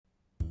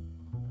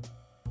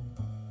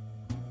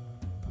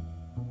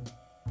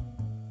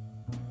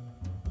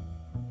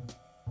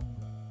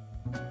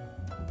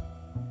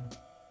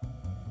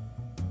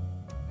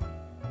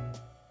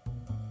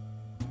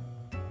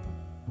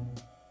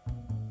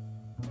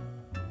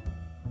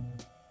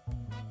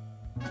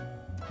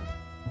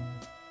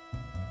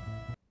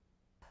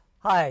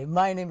Hi,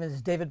 my name is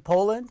David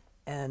Poland,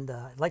 and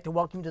I'd like to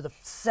welcome you to the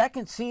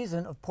second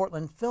season of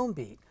Portland Film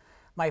Beat.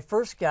 My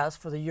first guest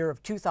for the year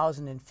of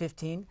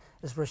 2015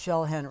 is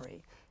Rochelle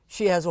Henry.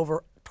 She has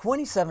over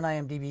 27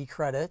 IMDb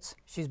credits.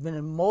 She's been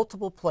in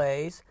multiple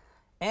plays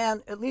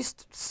and at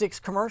least 6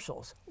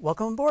 commercials.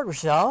 Welcome aboard,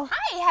 Rochelle.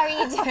 Hi, how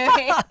are you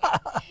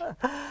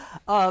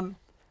doing?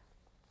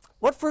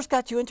 What first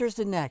got you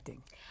interested in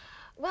acting?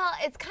 Well,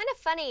 it's kind of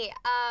funny.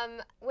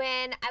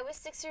 When I was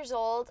 6 years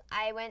old,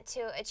 I went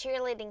to a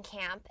cheerleading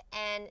camp,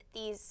 and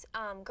these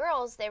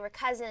girls, they were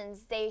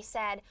cousins, they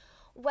said,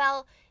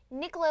 well,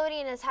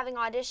 Nickelodeon is having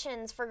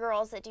auditions for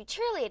girls that do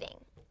cheerleading.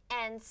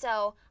 And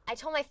so I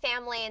told my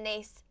family, and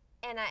they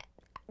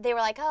were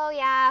like, oh,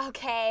 yeah,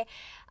 okay.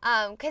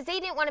 Because they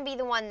didn't want to be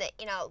the one that,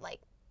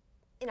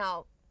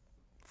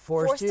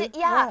 Forced you? it.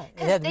 Yeah, It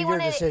had to because be your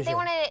decision. they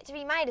wanted it to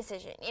be my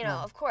decision,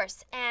 of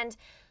course. And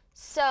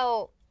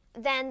so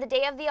then the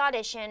day of the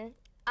audition,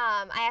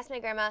 I asked my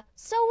grandma,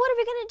 so what are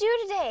we going to do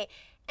today?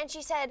 And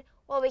she said,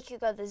 well, we could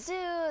go to the zoo,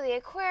 the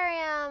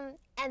aquarium.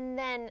 And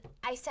then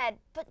I said,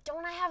 but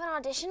don't I have an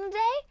audition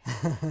today?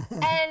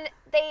 And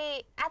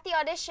at the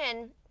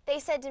audition, they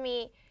said to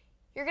me,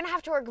 you're going to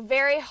have to work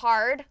very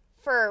hard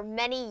for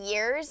many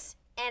years.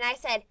 And I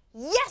said,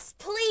 yes,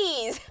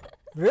 please.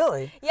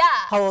 Really?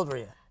 Yeah. How old were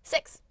you?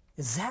 6.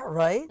 Is that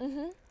right?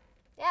 Mm-hmm.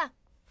 Yeah.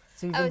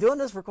 So you've been doing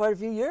this for quite a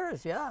few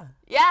years, yeah.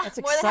 Yeah, That's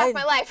more than half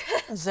my life.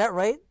 Is that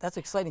right? That's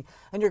exciting.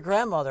 And your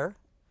grandmother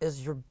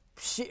is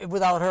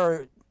without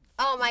her.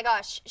 Oh my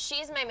gosh,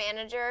 she's my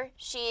manager.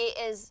 She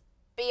is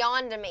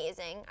beyond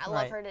amazing. I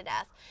love her to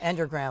death. And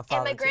your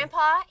grandfather. And my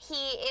grandpa,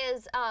 he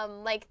is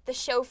like the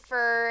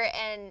chauffeur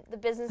and the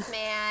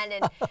businessman,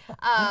 and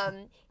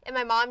and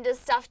my mom does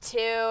stuff too.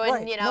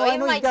 And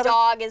even my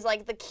dog is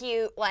like the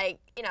cute, like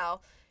you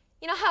know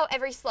how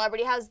every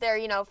celebrity has their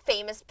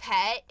famous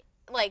pet.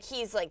 Like,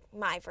 he's like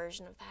my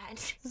version of that.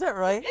 Is that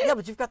right? Yeah,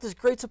 but you've got this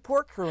great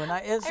support crew, and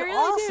it's I really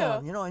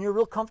awesome. do. And you're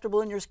real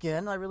comfortable in your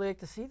skin. I really like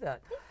to see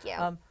that. Thank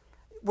you.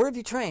 Where have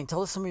you trained?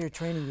 Tell us some of your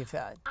training you've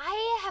had.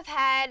 I have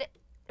had,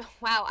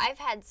 I've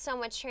had so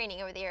much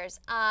training over the years.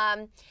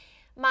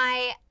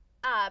 My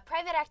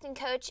private acting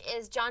coach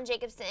is John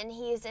Jacobson.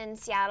 He's in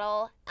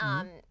Seattle.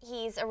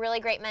 He's a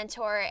really great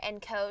mentor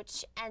and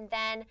coach. And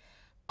then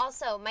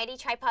also Mighty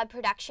Tripod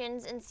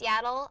Productions in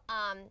Seattle.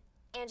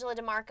 Angela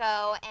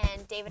DeMarco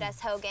and David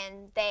S.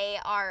 Hogan, they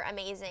are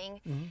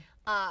amazing.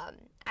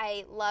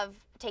 I love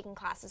taking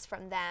classes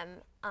from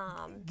them.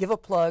 Give a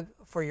plug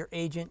for your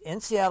agent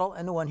in Seattle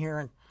and the one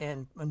here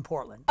in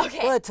Portland.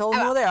 Okay. Go ahead, tell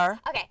them who they are.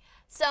 Okay,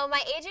 so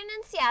my agent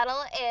in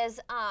Seattle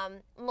is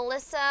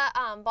Melissa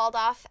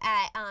Baldoff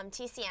at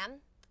TCM,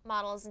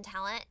 Models and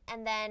Talent.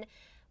 And then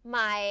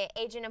my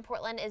agent in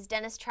Portland is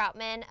Dennis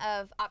Troutman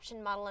of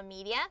Option Model and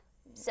Media.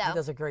 So He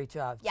does a great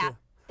job, yeah, too.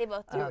 they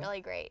both do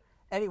really great.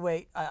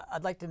 Anyway,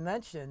 I'd like to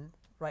mention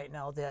right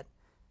now that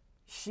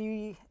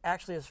she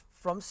actually is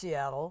from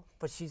Seattle,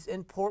 but she's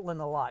in Portland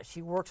a lot.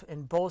 She works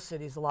in both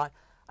cities a lot.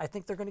 I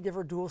think they're going to give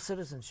her dual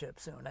citizenship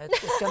soon.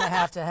 It's going to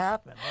have to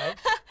happen, right?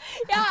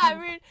 Yeah,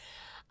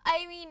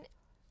 I mean,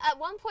 at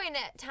one point in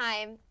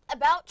time,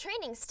 about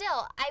training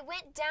still, I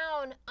went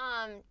down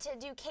to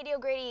do Katie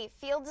O'Grady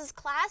Fields'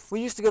 class.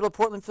 We used to go to the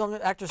Portland Film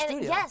Actors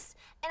Studio. Yes,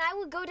 and I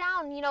would go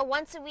down,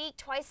 once a week,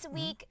 twice a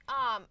week.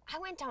 I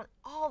went down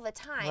all the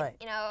time. Right.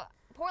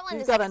 Portland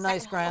You've is got like a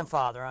nice second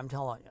grandfather, I'm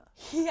telling you.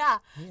 Yeah,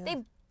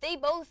 they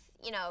both,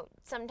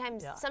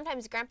 sometimes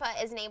Grandpa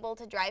isn't able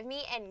to drive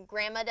me, and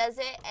Grandma does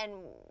it, and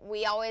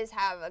we always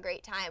have a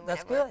great time.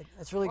 That's good.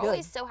 That's really good. We're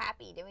always so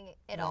happy doing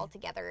it all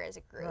together as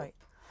a group. Right.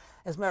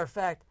 As a matter of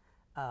fact,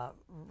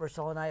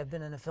 Rochelle and I have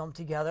been in a film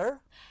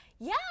together.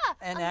 Yeah.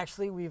 And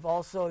actually, we've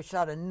also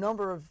shot a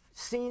number of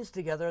scenes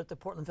together at the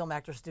Portland Film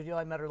Actors Studio.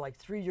 I met her like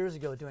 3 years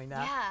ago doing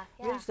that. Yeah.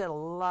 We just had a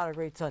lot of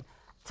great fun.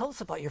 Tell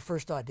us about your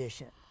first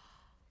audition.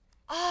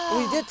 Oh.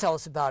 Well, you did tell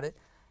us about it.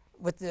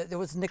 There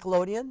was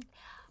Nickelodeon.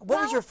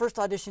 What was your first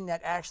audition that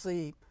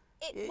actually,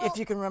 if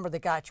you can remember,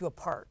 that got you a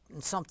part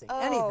in something,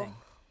 anything?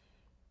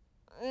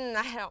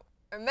 I don't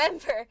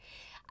remember.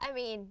 I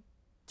mean,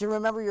 do you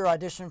remember your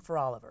audition for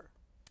Oliver?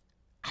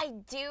 I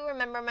do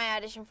remember my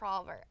audition for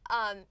Oliver.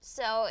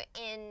 So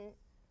in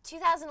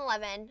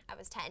 2011, I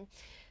was 10.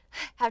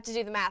 Have to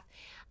do the math.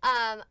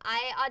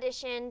 I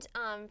auditioned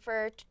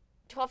for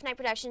 12th Night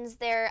Productions.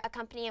 They're a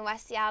company in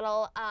West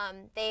Seattle.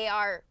 They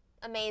are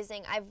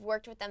amazing. I've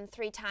worked with them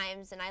 3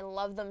 times, and I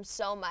love them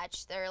so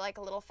much. They're like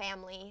a little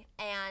family.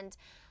 And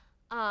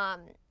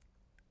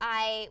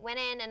I went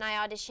in and I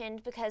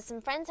auditioned because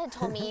some friends had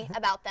told me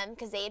about them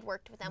because they had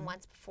worked with them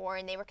once before,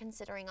 and they were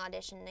considering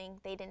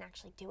auditioning. They didn't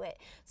actually do it.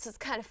 So it's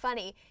kind of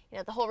funny.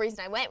 The whole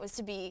reason I went was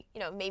to be,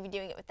 maybe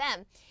doing it with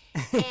them.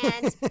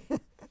 And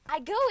I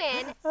go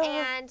in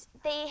and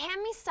they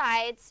hand me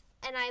sides,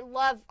 and I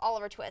love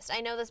Oliver Twist.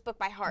 I know this book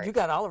by heart. You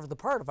got Oliver, the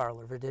part of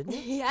Oliver, didn't you?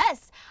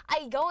 Yes.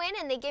 I go in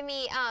and they give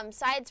me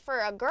sides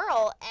for a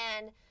girl,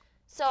 and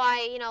so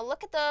I,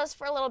 look at those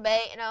for a little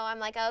bit. I'm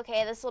like,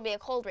 okay, this will be a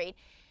cold read.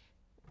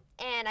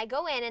 And I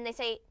go in and they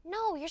say,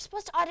 no, you're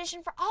supposed to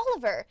audition for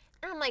Oliver.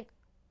 And I'm like,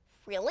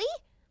 really?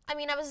 I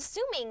mean, I was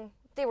assuming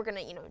they were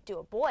gonna, do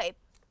a boy,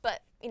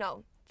 but,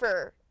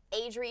 for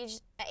age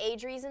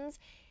reasons,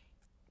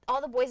 all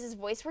the boys'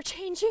 voice were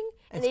changing,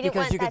 and It's they didn't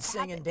because want you that could to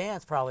sing happen. and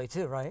dance probably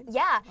too, right?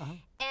 Yeah,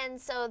 and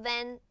so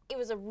then it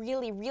was a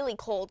really, really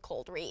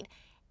cold read,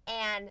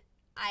 and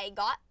I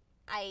got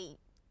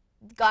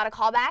a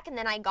call back, and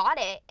then I got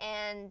it,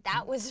 and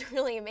that was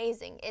really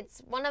amazing.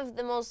 It's one of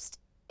the most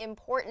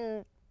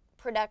important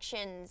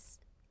productions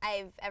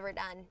I've ever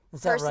done.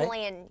 Is that right?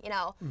 Personally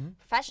and,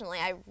 professionally,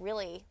 I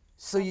really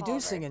So you love do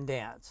Oliver. sing and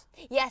dance.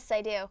 Yes,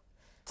 I do.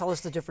 Tell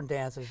us the different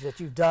dances that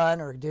you've done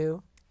or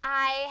do.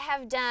 I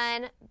have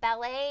done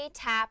ballet,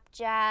 tap,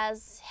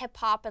 jazz, hip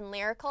hop, and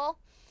lyrical,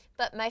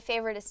 but my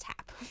favorite is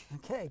tap.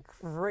 Okay,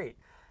 great.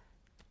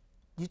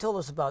 You told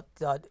us about,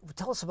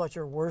 tell us about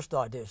your worst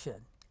audition.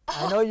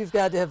 I know you've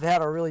got to have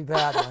had a really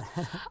bad one.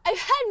 I've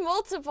had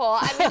multiple.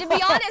 I mean, to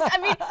be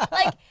honest,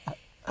 like,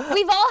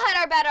 we've all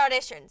had our bad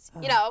auditions,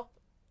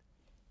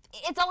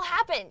 It's all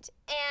happened.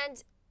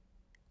 And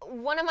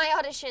one of my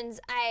auditions,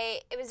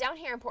 it was down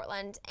here in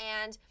Portland,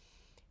 and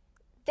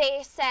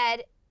they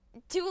said,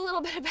 do a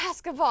little bit of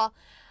basketball.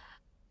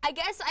 I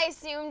guess I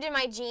assumed in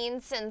my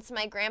genes, since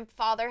my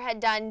grandfather had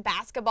done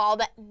basketball,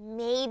 that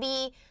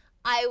maybe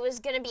I was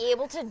going to be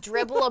able to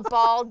dribble a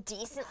ball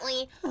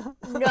decently.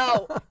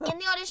 No. In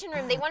the audition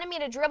room, they wanted me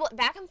to dribble it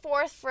back and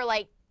forth for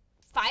like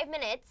 5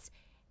 minutes,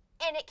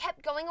 and it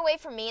kept going away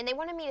from me, and they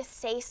wanted me to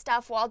say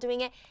stuff while doing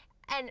it.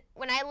 And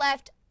when I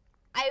left,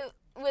 I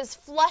was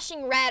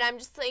flushing red. I'm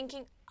just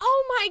thinking,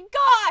 oh my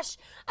gosh,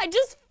 I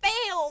just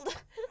failed.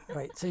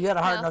 Right, so you had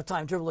a hard enough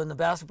time dribbling the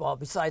basketball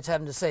besides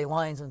having to say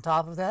lines on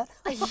top of that?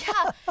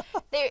 Yeah,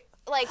 they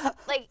like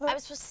I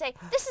was supposed to say,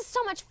 this is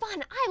so much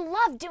fun. I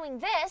love doing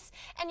this,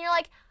 and you're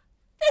like,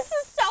 this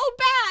is so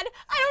bad.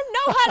 I don't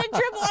know how to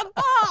dribble a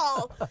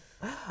ball.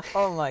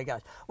 Oh my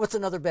gosh, what's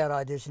another bad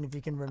audition if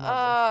you can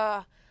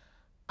remember?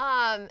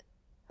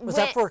 Was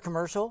that for a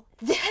commercial?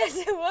 Yes,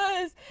 it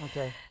was.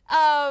 Okay.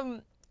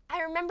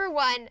 I remember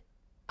one.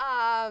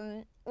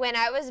 When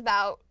I was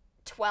about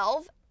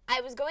 12,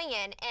 I was going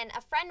in, and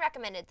a friend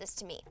recommended this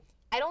to me.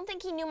 I don't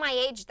think he knew my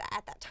age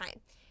at that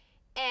time.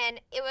 And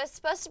it was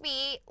supposed to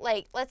be,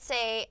 like, let's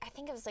say, I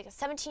think it was like a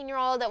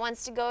 17-year-old that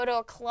wants to go to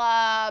a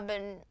club,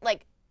 and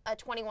like a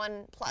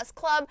 21-plus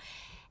club.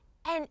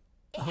 And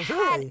it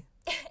Really?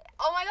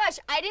 oh my gosh,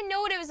 I didn't know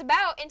what it was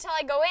about until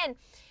I go in.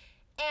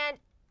 And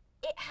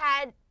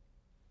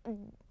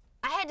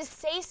I had to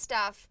say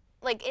stuff,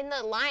 like in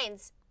the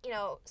lines,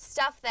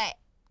 stuff that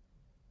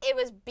it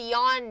was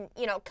beyond,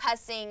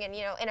 cussing and,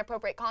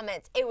 inappropriate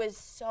comments. It was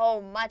so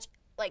much,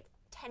 like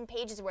 10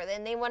 pages worth,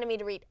 and they wanted me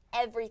to read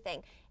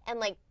everything and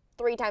like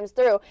 3 times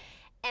through.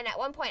 And at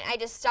one point I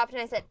just stopped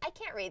and I said, I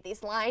can't read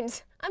these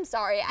lines. I'm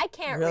sorry, I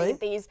can't Really? read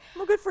these.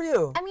 Well, good for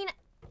you. I mean,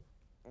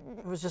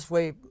 It was just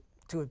way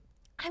too.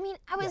 I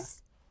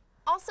was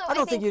also, I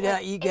don't think you'd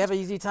like, have an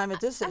easy time at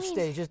this stage.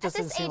 It at just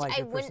doesn't this seem age, like I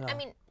your wouldn't.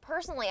 personality.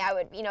 Personally, I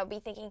would, be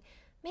thinking,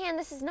 man,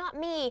 this is not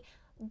me.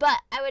 But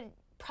I would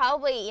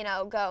probably,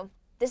 go,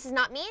 this is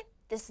not me.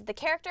 This is the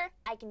character.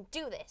 I can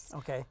do this.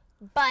 Okay.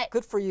 But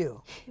Good for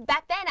you.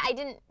 back then, I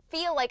didn't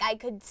feel like I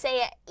could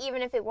say it,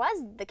 even if it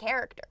was the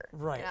character.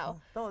 Right.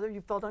 No, you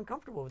felt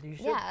uncomfortable with it. You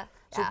should. Yeah.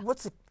 So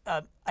what's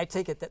the? I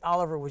take it that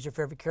Oliver was your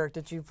favorite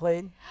character that you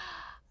played.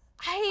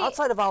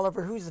 Outside of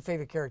Oliver, who's the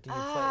favorite character you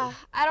played?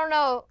 I don't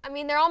know. I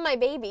mean, they're all my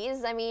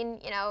babies. I mean,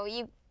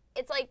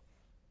 it's like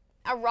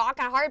a rock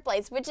and a hard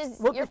place, which is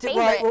your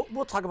favorite. Well,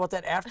 we'll talk about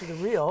that after the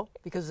reel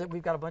because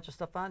we've got a bunch of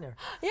stuff on there.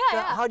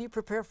 Yeah. How do you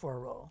prepare for a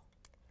role?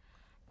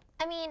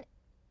 I mean,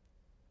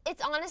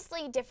 it's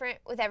honestly different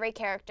with every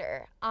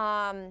character.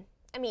 I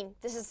mean,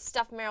 this is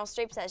stuff Meryl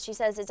Streep says. She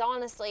says it's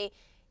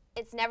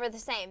never the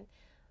same.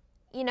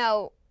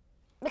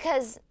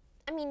 Because,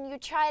 I mean, you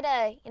try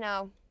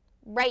to,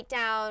 write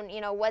down,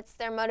 what's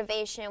their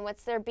motivation,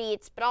 what's their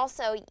beats, but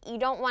also you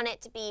don't want it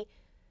to be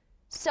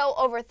so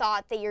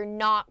overthought that you're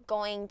not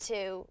going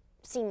to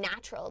seem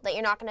natural, that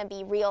you're not going to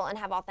be real and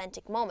have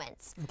authentic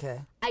moments.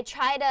 Okay. I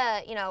try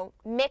to,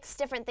 mix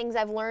different things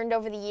I've learned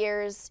over the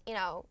years,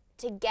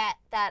 to get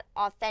that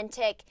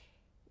authentic,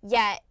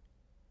 yet,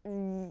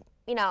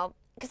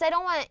 because I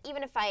don't want,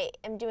 even if I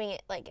am doing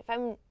it, like if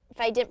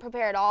I didn't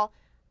prepare at all,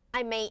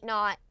 I may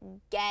not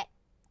get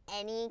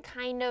any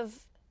kind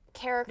of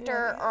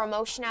character or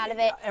emotion out of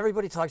it.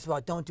 Everybody talks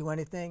about don't do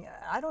anything.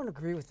 I don't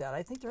agree with that.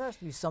 I think there has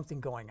to be something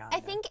going on. I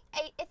think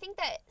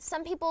that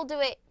some people do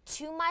it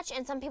too much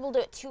and some people do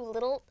it too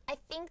little. I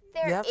think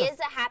there is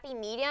a happy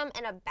medium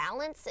and a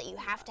balance that you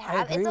have to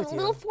have. It's a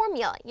little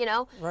formula,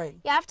 Right.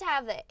 You have to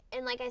have it.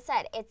 And like I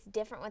said, it's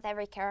different with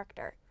every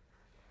character.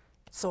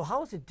 So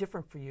how is it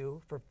different for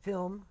you for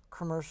film,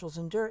 commercials,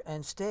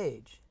 and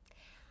stage?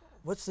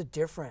 What's the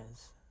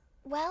difference?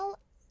 Well,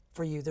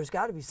 for you, there's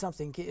got to be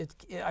something.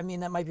 I mean,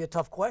 that might be a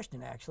tough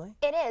question, actually.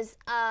 It is,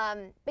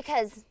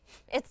 because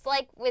it's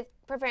like with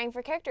preparing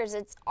for characters,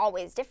 it's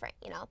always different,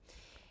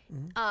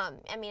 Mm-hmm.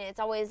 I mean, it's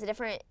always a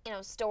different,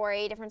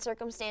 story, different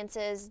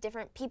circumstances,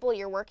 different people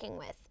you're working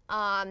with.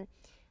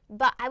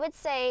 But I would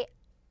say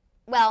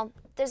well,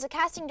 there's a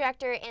casting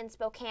director in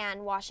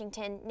Spokane,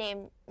 Washington,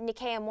 named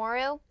Nikea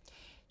Moru.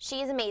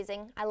 She is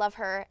amazing. I love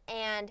her.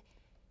 And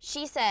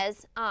she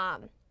says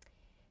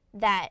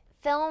that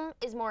film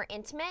is more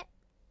intimate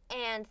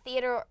and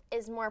theater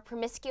is more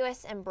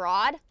promiscuous and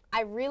broad.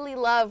 I really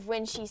love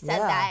when she said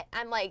that.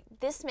 I'm like,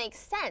 this makes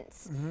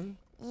sense.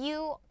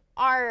 You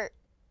are,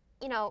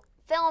 you know,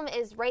 film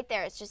is right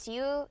there. It's just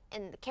you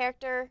and the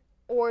character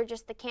or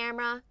just the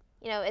camera.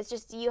 You know, it's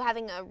just you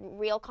having a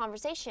real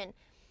conversation.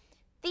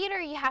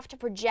 Theater, you have to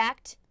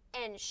project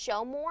and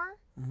show more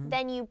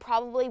than you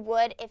probably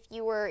would if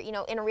you were, you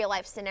know, in a real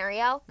life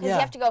scenario. Because you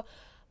have to go,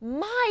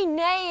 my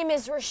name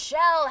is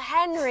Rochelle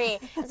Henry,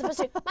 as opposed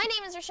to, my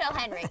name is Rochelle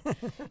Henry,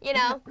 you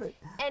know?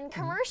 And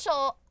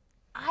commercial,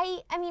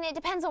 I mean, it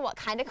depends on what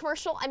kind of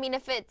commercial. I mean,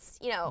 if it's,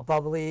 you know.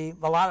 Bubbly,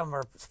 a lot of them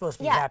are supposed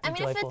to be happy, I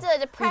mean, joyful. if it's a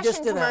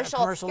depression commercial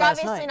you're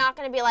obviously not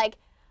going to be like,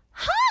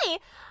 hi,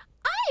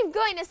 I'm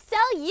going to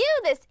sell you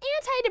this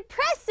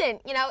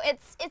antidepressant. You know,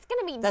 it's going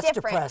to be different. That's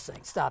depressing.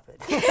 Stop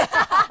it.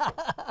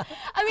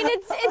 I mean,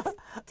 it's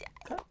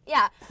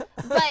yeah.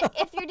 But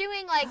if you're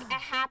doing like a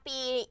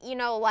happy, you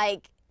know,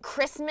 like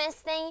Christmas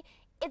thing,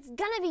 it's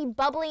going to be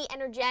bubbly,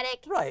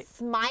 energetic,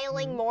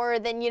 smiling more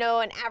than, you know,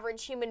 an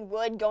average human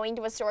would going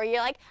to a store.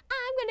 You're like,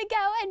 I'm going to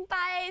go and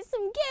buy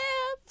some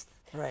gifts.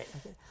 Right.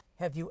 Okay.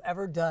 Have you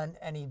ever done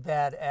any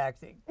bad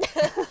acting?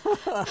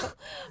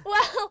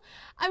 Well,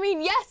 I mean,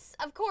 yes,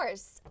 of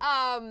course.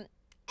 And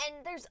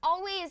there's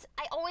always,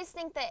 I always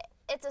think that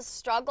it's a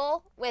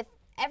struggle with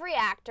every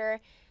actor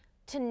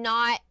to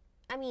not,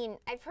 I mean,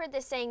 I've heard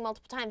this saying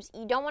multiple times,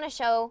 you don't want to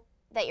show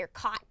that you're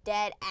caught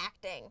dead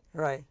acting.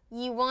 Right.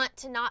 You want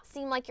to not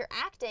seem like you're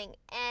acting.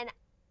 And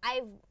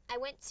I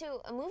went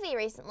to a movie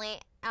recently,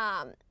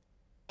 and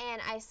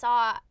I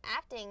saw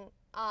acting,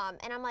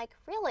 and I'm like,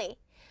 really?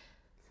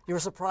 You were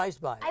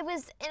surprised by it. I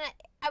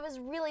was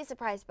really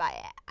surprised by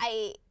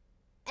it.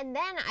 And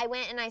then I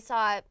went and I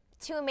saw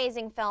two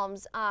amazing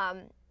films.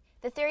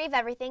 The Theory of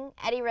Everything,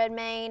 Eddie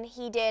Redmayne,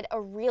 he did a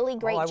really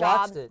great job. I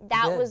watched it.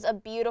 That was a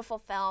beautiful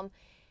film.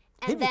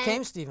 And he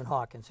became Stephen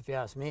Hawking, if you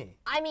ask me.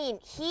 I mean,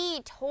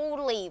 he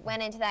totally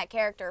went into that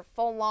character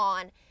full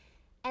on.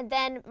 And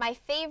then my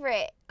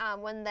favorite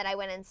one that I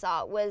went and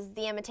saw was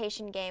The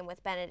Imitation Game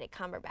with Benedict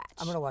Cumberbatch.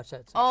 I'm going to watch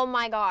that too. Oh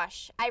my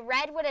gosh. I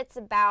read what it's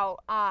about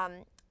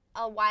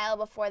a while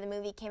before the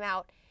movie came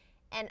out,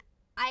 and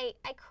I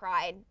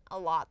cried a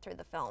lot through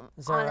the film.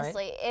 Is that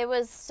honestly, it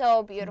was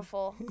so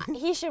beautiful.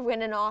 He should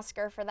win an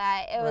Oscar for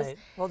that. It was.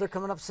 Well, they're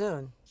coming up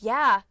soon.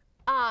 Yeah.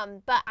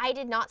 But I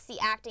did not see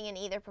acting in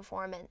either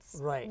performance,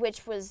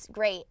 which was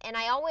great. And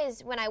I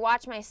always, when I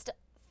watch my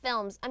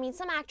films, I mean,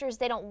 some actors,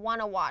 they don't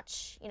want to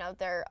watch, you know,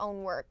 their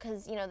own work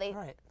because, you know, they.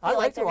 I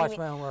like to watch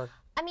my own work.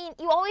 I mean,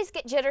 you always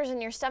get jitters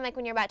in your stomach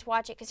when you're about to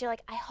watch it because you're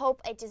like, I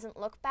hope it doesn't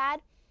look bad.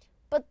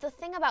 But the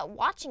thing about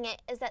watching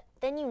it is that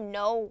then you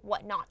know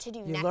what not to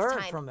do next time. You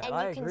learn from it.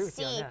 And you can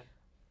see,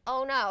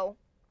 oh no,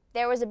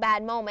 there was a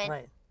bad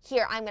moment.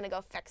 Here, I'm going to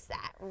go fix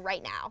that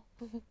right now.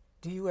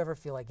 Do you ever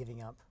feel like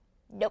giving up?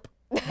 Nope.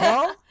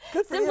 No?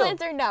 Good for you. Simple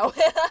answer, no.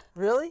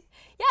 Really?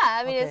 Yeah,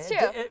 I mean, it's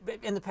true.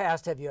 In the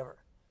past, have you ever?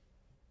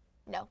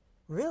 No.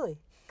 Really?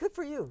 Good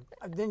for you.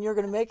 Then you're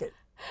going to make it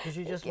because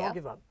you just won't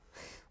give up.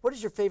 What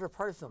is your favorite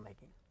part of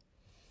filmmaking?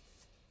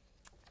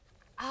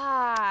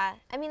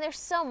 I mean, there's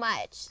so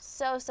much,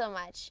 so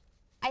much.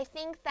 I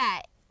think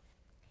that,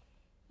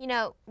 you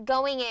know,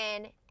 going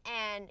in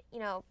and, you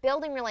know,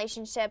 building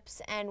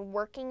relationships and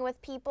working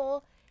with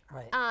people,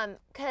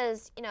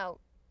 because, you know,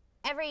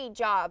 every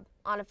job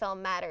on a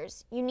film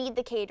matters. You need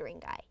the catering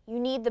guy, you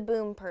need the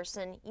boom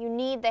person, you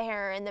need the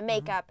hair and the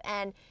makeup,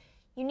 and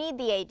you need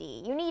the AD,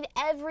 you need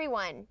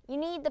everyone. You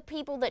need the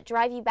people that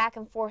drive you back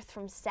and forth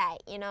from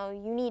set, you know,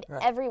 you need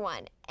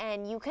everyone.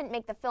 And you couldn't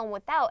make the film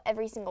without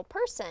every single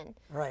person.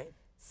 Right.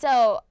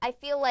 So I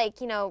feel like,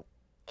 you know,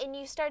 and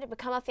you start to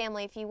become a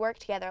family if you work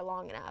together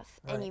long enough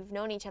and you've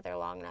known each other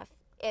long enough.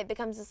 It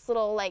becomes this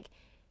little like,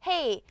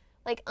 hey,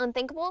 like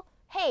Unthinkable,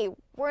 hey,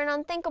 we're an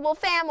unthinkable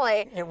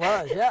family. It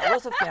was, yeah, it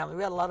was a family.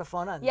 We had a lot of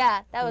fun on that.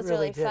 Yeah, that was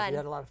really fun. We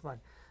had a lot of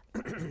fun.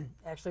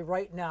 Actually,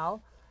 right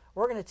now,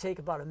 we're going to take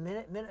about a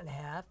minute and a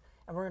half,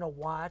 and we're going to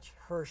watch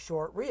her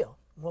short reel.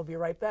 We'll be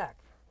right back.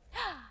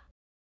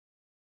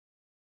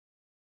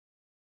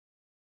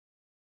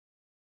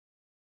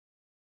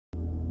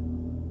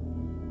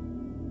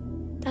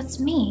 That's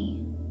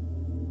me.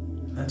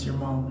 That's your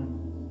mom.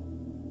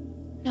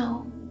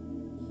 No,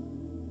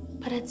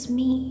 but it's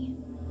me.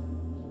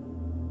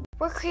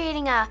 We're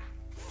creating a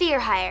fear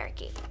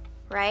hierarchy,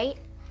 right?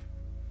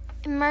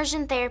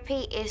 Immersion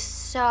therapy is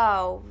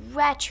so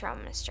retro,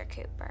 Mr.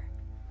 Cooper.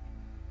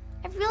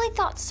 I've really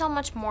thought so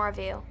much more of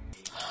you.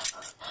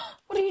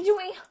 What are you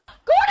doing?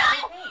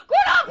 Gordon!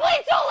 Gordon,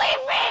 please don't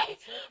leave me!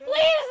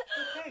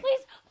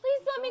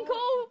 Please let me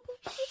go.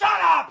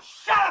 Shut up!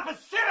 Shut up and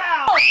sit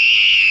down!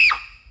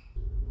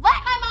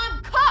 Let my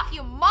mom cook,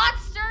 you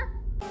monster!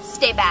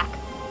 Stay back.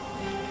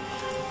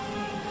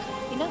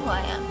 You know who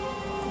I am.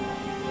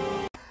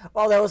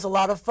 Well, that was a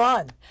lot of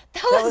fun.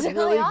 That was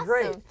really awesome.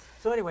 Great.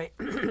 So anyway,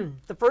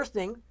 the first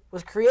thing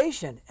was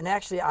creation. And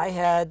actually I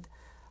had,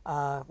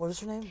 what was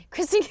her name?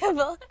 Christy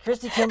Kimball.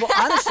 Christy Kimball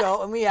on the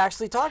show, and we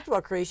actually talked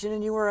about creation,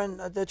 and you were in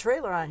the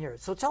trailer on here.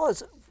 So tell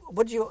us,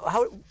 we're going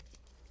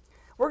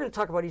to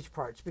talk about each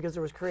part, because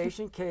there was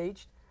creation,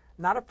 caged,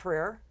 not a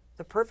prayer,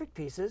 the perfect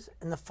pieces,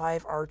 and the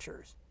 5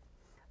 archers.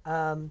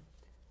 I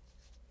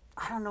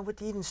don't know what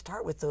to even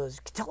start with those.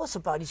 Tell us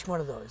about each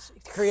one of those.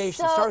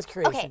 Creation, start with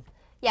creation. Okay.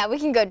 Yeah, we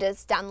can go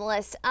just down the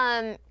list.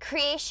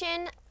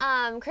 Creation,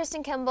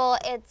 Kristen Kimball,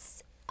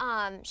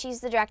 she's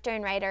the director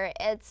and writer.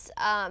 It's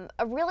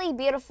a really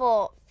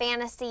beautiful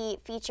fantasy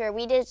feature.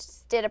 We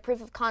just did a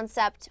proof of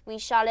concept. We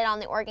shot it on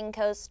the Oregon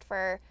coast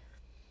for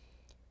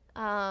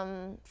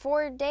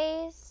 4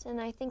 days and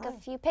I think a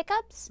few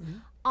pickups.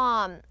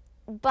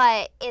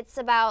 But it's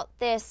about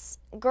this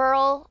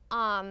girl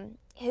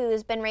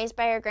who's been raised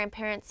by her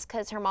grandparents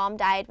because her mom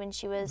died when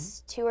she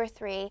was 2 or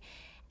 3,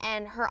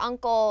 and her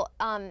uncle,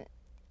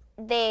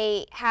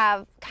 they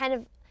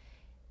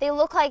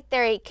look like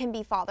they can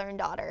be father and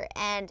daughter,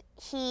 and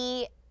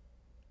he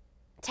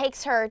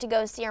takes her to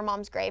go see her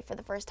mom's grave for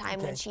the first time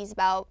when she's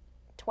about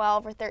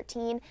 12 or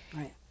 13,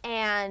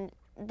 and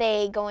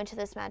they go into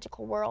this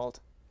magical world.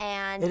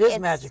 And it is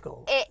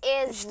magical. It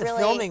is the really.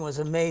 The filming was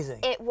amazing.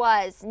 It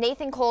was.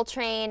 Nathan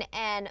Coltrane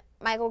and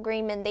Michael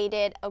Greenman, they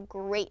did a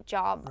great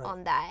job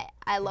on that.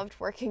 I loved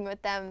working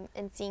with them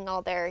and seeing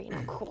all their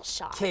cool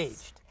shots.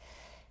 Caged.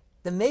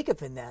 The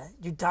makeup in that,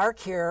 your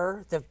dark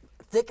hair, the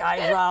thick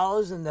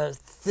eyebrows, and the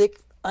thick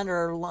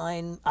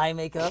underline eye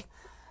makeup.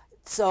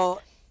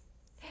 So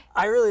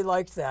I really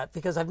liked that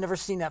because I've never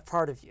seen that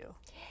part of you.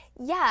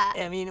 Yeah.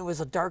 I mean, it was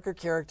a darker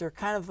character,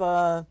 kind of,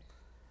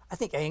 I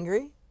think,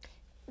 angry.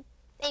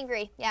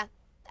 Angry, yeah.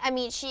 I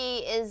mean, she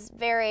is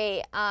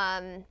very,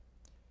 I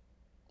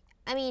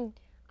mean,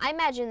 I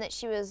imagine that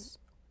she was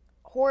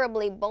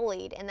horribly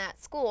bullied in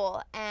that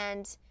school,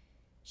 and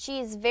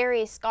she's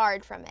very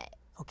scarred from it.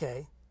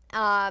 Okay.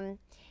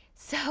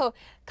 So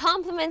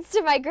compliments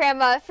to my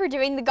grandma for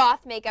doing the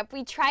goth makeup.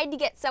 We tried to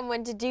get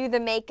someone to do the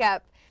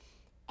makeup,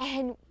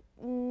 and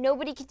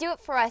nobody could do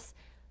it for us.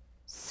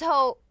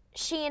 So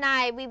she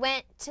and we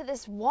went to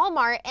this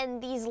Walmart,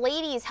 and these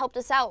ladies helped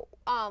us out.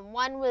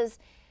 One was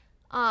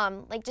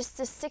like just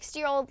a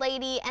 60-year-old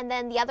lady, and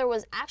then the other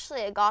was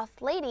actually a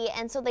goth lady,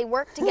 and so they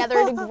worked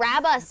together to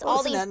grab us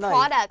all these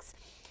products.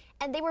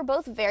 And they were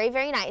both very,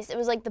 very nice. It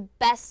was like the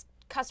best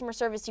customer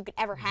service you could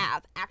ever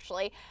have,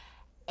 actually.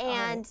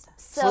 And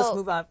so let's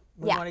move on.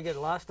 We want to get a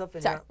lot of stuff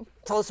in here.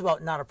 Tell us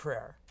about Not a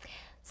Prayer.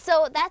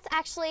 So that's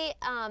actually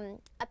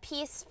a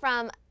piece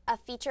from a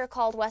feature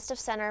called West of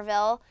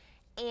Centerville,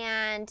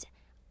 and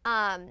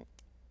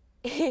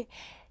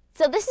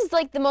so this is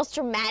like the most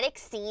dramatic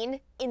scene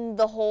in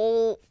the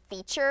whole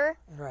feature.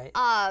 Right.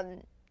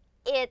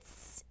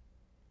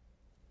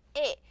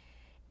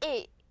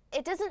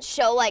 It doesn't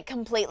show like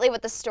completely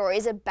what the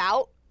story's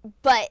about,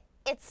 but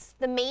it's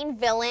the main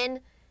villain,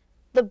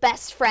 the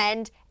best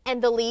friend,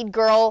 and the lead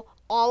girl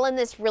all in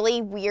this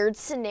really weird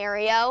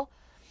scenario.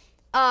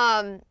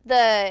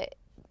 The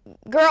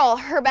girl,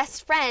 her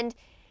best friend,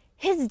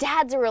 his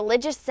dad's a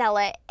religious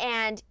zealot,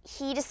 and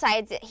he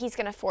decides that he's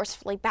going to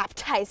forcefully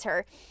baptize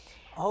her.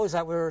 Oh, is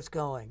that where it's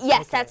going?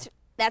 Yes,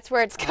 that's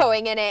where it's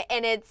going in it,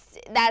 and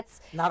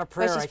that's Not a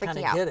Prayer. I kind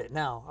of get it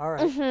now. All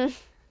right.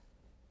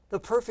 The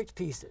Perfect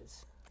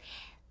Pieces.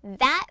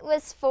 That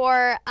was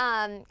for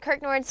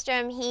Kirk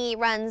Nordstrom. He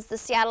runs the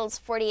Seattle's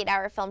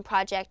 48-hour film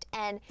project,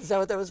 and is that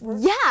what that was for?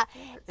 Yeah,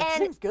 it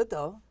seems good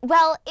though.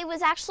 Well, it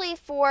was actually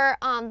for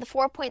the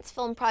 4 Points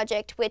Film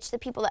Project, which the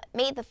people that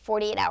made the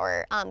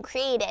 48-hour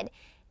created,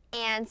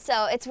 and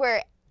so it's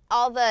where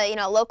all the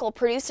local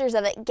producers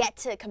of it get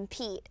to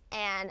compete.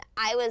 And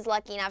I was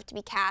lucky enough to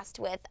be cast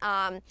with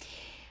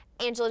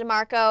Angela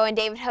DeMarco and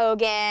David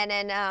Hogan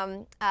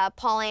and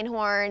Pauline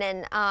Horn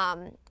and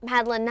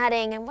Madeline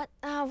Nutting and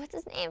what's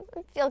his name?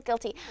 I feel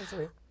guilty.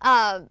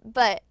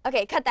 But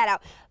okay, cut that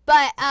out.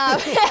 But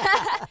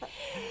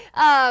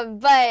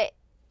but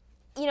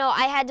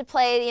I had to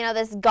play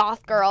this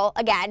goth girl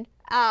again,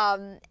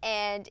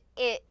 and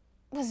it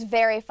was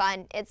very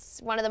fun. It's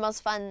one of the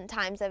most fun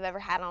times I've ever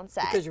had on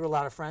set. Because you were a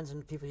lot of friends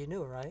and people you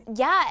knew, right?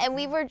 Yeah, and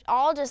we were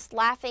all just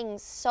laughing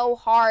so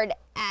hard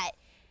at.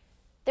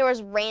 There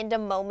was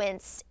random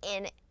moments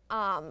in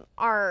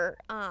our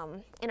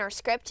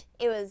script.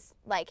 It was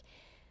like.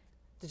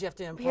 Did you have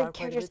to improv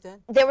quite a bit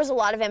then? There was a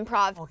lot of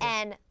improv,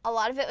 and a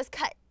lot of it was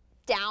cut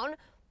down.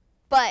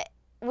 But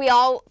we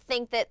all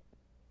think that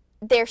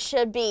there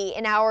should be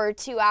an hour,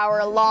 2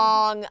 hour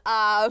long,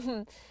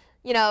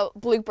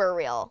 blooper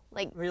reel.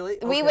 Like really,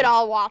 we would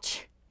all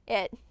watch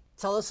it.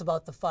 Tell us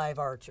about the 5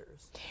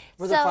 archers.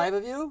 Were there 5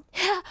 of you?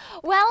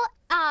 Well,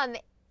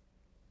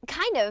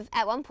 kind of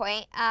at one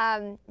point.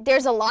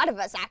 There's a lot of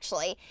us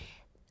actually.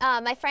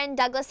 My friend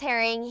Douglas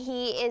Herring,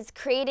 he is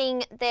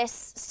creating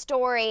this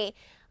story,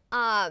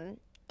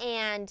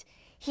 and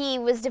he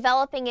was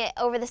developing it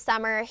over the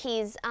summer.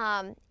 He's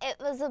it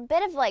was a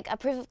bit of like a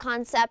proof of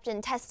concept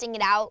and testing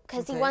it out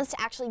because he wants to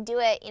actually do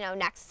it,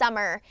 next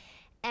summer.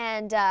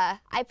 And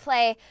I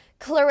play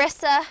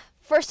Clarissa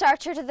first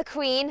archer to the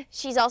queen.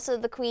 She's also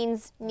the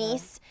queen's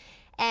niece.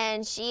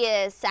 And she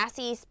is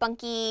sassy,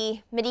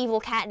 spunky,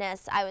 medieval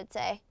Katniss, I would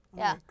say.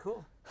 Yeah. Right,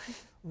 cool.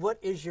 What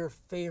is your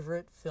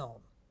favorite film?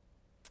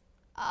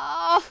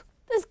 Oh,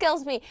 this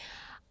kills me.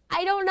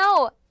 I don't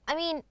know. I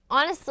mean,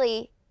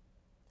 honestly,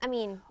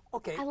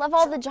 Okay. I love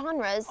all the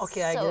genres.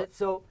 Okay, I get it.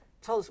 So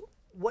tell us,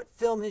 what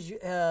film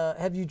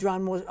have you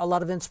drawn a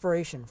lot of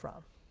inspiration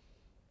from?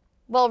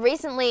 Well,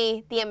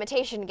 recently, The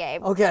Imitation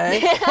Game.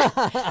 Okay.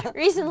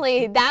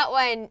 Recently, that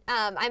one,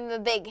 I'm a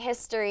big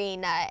history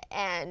nut,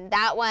 and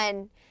that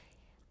one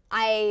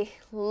I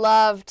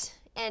loved.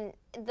 And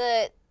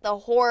the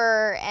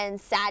horror and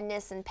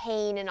sadness and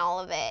pain and all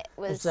of it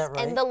was, Is that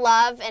right? and the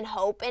love and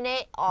hope in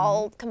it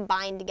all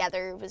combined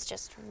together was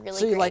just really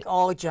So you great. like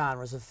all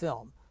genres of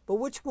film, but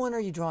which one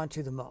are you drawn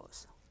to the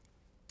most?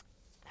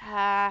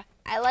 I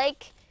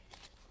like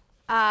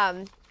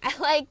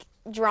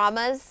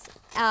dramas.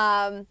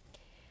 A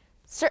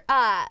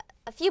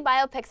few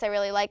biopics I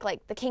really like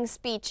The King's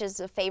Speech is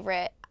a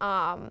favorite,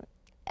 and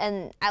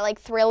I like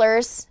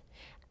thrillers.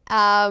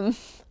 I'm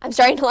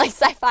starting to like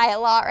sci-fi a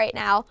lot right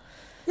now.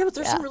 Yeah, but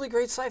there's some really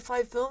great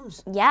sci-fi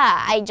films.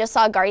 Yeah, I just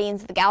saw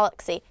Guardians of the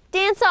Galaxy.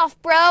 Dance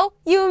off, bro,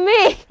 you and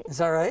me. Is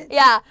that right?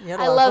 Yeah, You had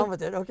a lot of fun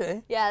with it.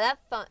 Okay. Yeah,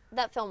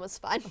 that film was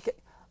fun. Okay.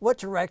 What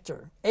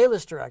director,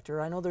 A-list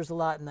director, I know there's a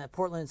lot in that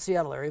Portland and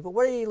Seattle area, but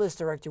what A-list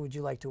director would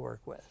you like to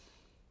work with?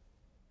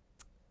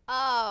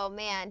 Oh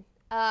man,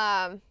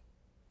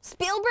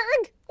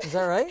 Spielberg. Is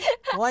that right?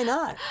 Why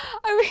not?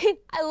 I mean,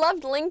 I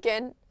loved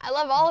Lincoln. I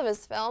love all of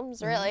his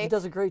films, really. He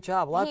does a great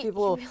job. A lot of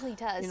people, he really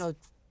does. you know,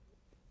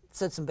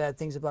 said some bad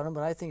things about him,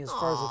 but I think as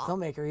far as a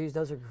filmmaker, he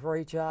does a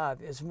great job.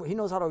 He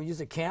knows how to use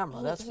a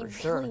camera, that's for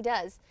sure. He really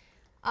does.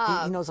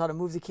 He knows how to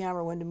move the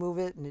camera, when to move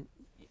it, and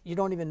you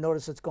don't even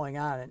notice what's going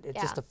on. It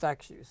just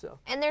affects you. So.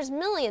 And there's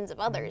millions of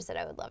others that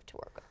I would love to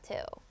work with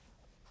too.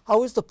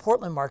 How is the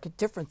Portland market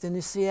different than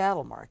the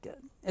Seattle market?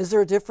 Is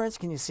there a difference?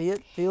 Can you see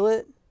it, feel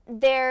it?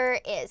 There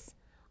is.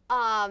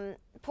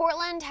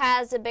 Portland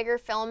has a bigger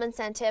film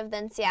incentive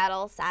than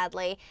Seattle,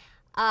 sadly.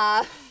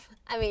 I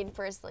mean,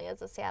 personally,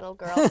 as a Seattle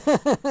girl.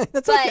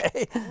 That's but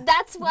okay.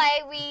 That's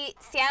why we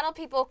Seattle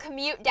people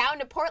commute down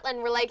to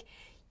Portland. We're like,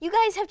 you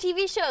guys have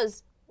TV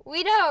shows.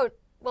 We don't.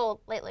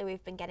 Well, lately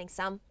we've been getting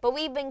some, but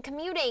we've been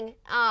commuting.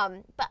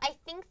 But I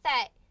think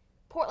that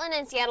Portland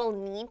and Seattle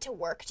need to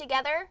work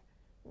together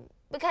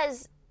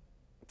because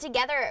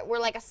together we're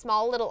like a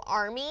small little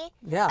army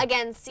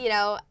against,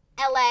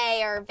 LA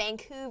or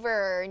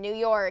Vancouver or New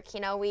York.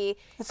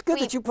 It's good we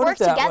that you put work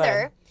it that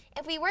together. way.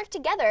 If we work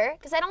together,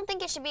 because I don't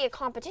think it should be a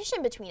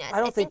competition between us. I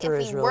don't think there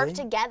if is, we work really.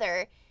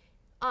 together,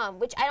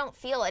 which I don't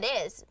feel it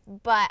is,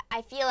 but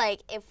I feel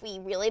like if we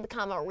really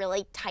become a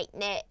really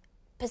tight-knit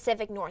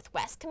Pacific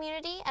Northwest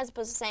community, as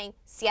opposed to saying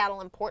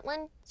Seattle and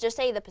Portland, just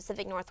say the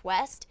Pacific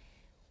Northwest,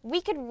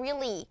 we could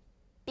really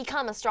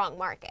become a strong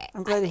market.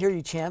 I'm glad to hear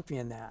you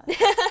champion that.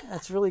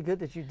 That's really good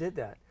that you did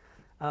that.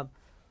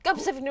 Go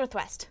Pacific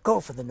Northwest. Go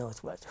for the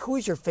Northwest. Who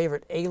is your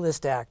favorite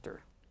A-list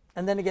actor?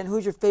 And then again,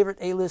 who's your favorite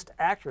A-list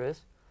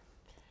actress?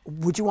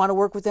 Would you want to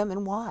work with them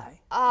and why?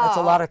 That's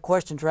a lot of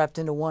questions wrapped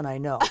into one, I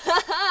know.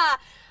 I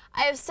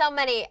have so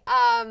many.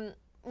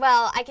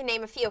 Well, I can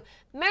name a few.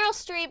 Meryl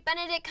Streep,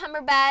 Benedict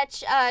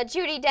Cumberbatch,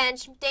 Judi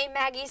Dench, Dame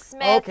Maggie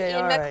Smith,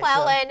 Ian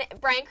McClellan,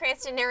 Bryan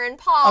Cranston, Aaron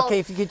Paul. Okay,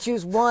 if you could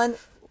choose one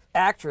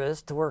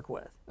actress to work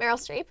with. Meryl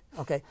Streep.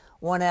 Okay,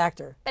 one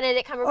actor.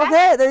 Benedict Cumberbatch.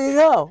 Okay, there you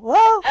go.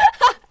 Well,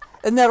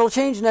 and that'll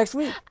change next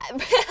week.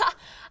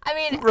 I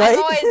mean, Right?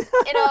 I'm always,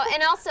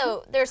 and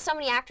also there's so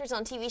many actors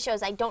on TV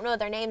shows, I don't know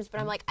their names,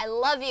 but I'm like, I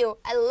love you.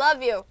 I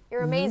love you.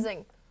 You're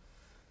amazing.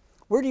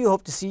 Where do you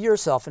hope to see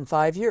yourself in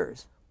 5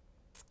 years?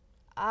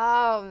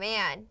 Oh,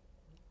 man.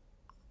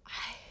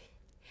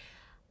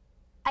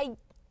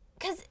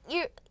 Because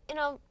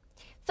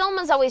film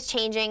is always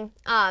changing.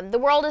 The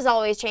world is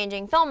always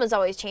changing. Film is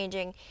always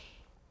changing.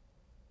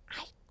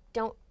 I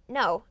don't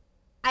know.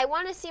 I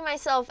want to see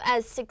myself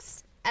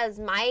as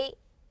my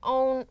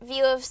own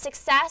view of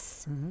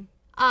success.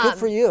 Good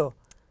for you.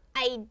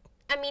 I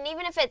mean,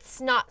 even if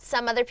it's not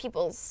some other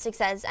people's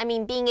success, I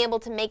mean, being able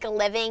to make a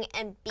living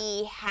and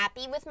be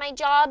happy with my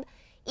job,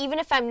 even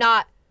if I'm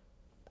not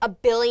a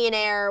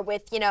billionaire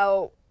with,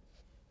 going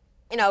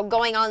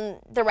on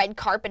the red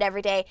carpet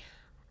every day.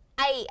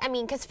 I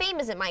mean, because fame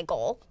isn't my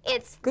goal.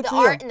 It's Good the for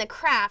art you. and the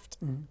craft.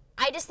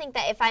 I just think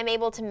that if I'm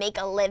able to make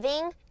a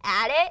living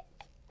at it,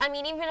 I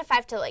mean, even if I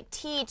have to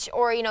teach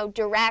or,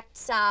 direct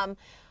some,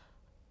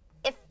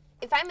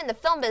 if I'm in the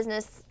film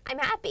business, I'm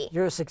happy.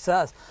 You're a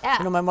success. Yeah.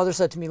 My mother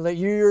said to me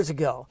years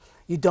ago,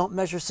 you don't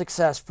measure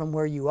success from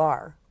where you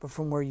are, but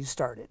from where you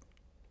started.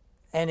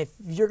 And if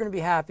you're going to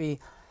be happy,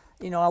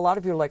 a lot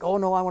of people are like, oh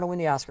no, I want to win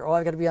the Oscar. Oh,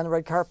 I've got to be on the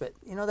red carpet.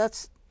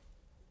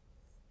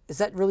 Is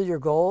that really your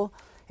goal?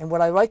 And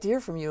what I'd like to hear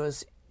from you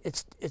is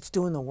it's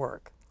doing the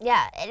work.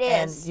 Yeah, it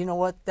is. And you know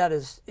what? That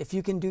is, if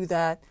you can do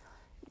that,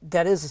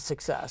 that is a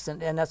success.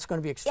 And that's going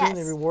to be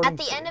extremely rewarding. At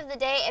the end of the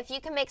day, if you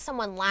can make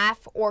someone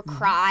laugh or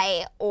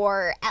cry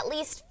or at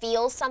least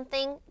feel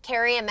something,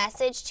 carry a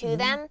message to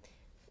them,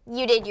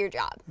 you did your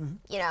job,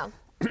 you know.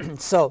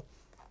 So,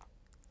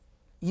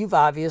 you've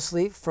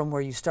obviously, from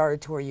where you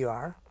started to where you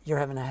are, you're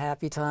having a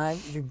happy time.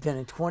 You've been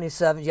in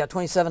 27, you got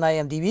 27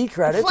 IMDb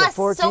credits. Plus, at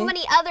 14. so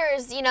many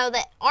others, you know,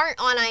 that aren't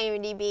on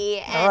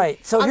IMDb. And All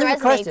right, so on the here's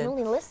the resume, you question. can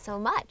only list so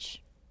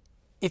much.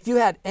 If you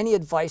had any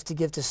advice to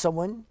give to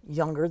someone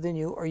younger than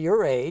you or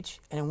your age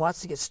and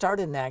wants to get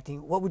started in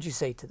acting, what would you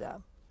say to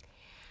them?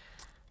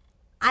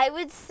 I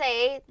would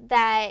say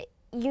that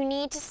you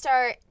need to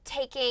start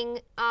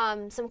taking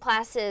some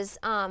classes.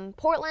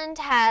 Portland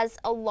has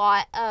a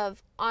lot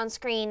of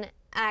on-screen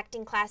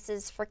acting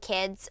classes for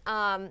kids.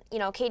 You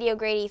know, Katie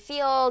O'Grady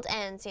Field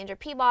and Sandra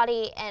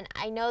Peabody, and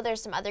I know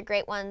there's some other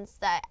great ones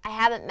that I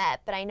haven't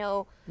met, but I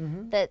know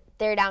that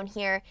they're down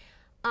here.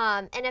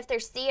 And if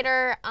there's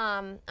theater,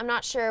 I'm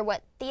not sure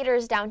what theater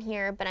is down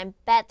here, but I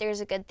bet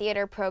there's a good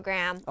theater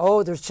program.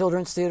 Oh, there's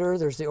Children's Theater,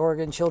 there's the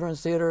Oregon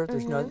Children's Theater,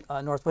 there's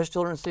Northwest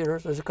Children's Theater,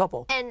 there's a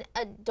couple. And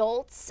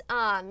adults,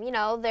 you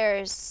know,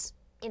 there's,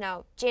 you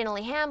know, Jana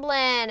Lee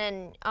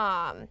Hamblin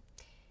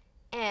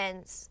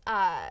and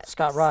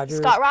Scott Rogers,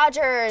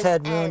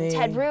 Ted Rooney. and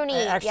Ted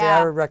Rooney. Actually, yeah.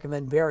 I would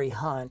recommend Barry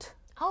Hunt.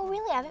 Oh,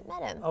 really? I haven't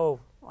met him. Oh,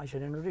 I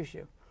should introduce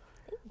you.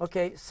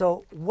 Okay,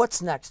 so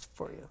what's next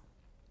for you?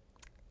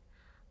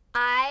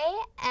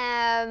 I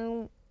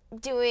am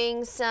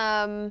doing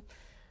some.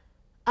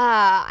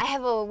 I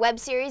have a web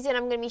series that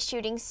I'm going to be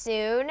shooting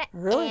soon.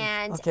 Really?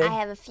 And Okay. I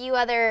have a few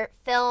other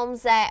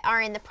films that are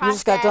in the process. You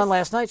just got done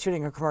last night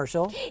shooting a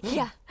commercial.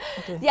 Yeah.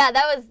 Okay. Yeah,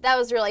 that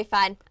was really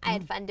fun. I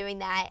had fun doing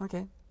that.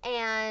 Okay.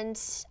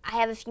 And I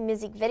have a few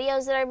music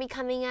videos that are be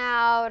coming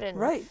out. And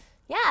Right.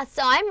 yeah,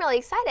 so I'm really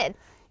excited.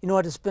 You know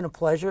what? It's been a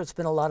pleasure. It's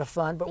been a lot of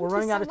fun, but we're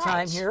Thank you running so out of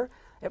time much. here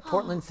at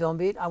Portland Film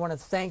Beat. I want to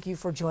thank you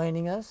for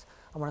joining us.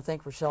 I want to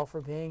thank Rochelle for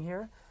being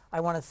here.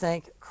 I want to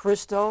thank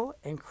Christo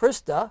and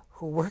Krista,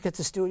 who work at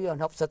the studio and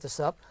help set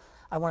this up.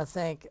 I want to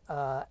thank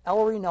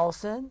Ellery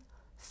Nelson,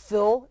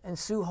 Phil and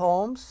Sue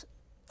Holmes.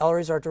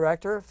 Ellery's our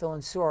director. Phil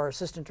and Sue are our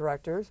assistant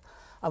directors.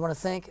 I want to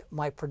thank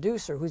my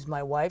producer, who's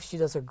my wife. She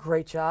does a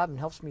great job and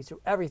helps me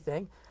through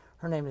everything.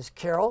 Her name is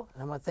Carol,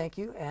 and I want to thank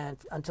you. And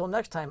until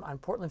next time on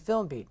Portland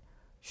Film Beat,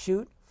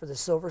 shoot for the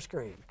silver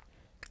screen.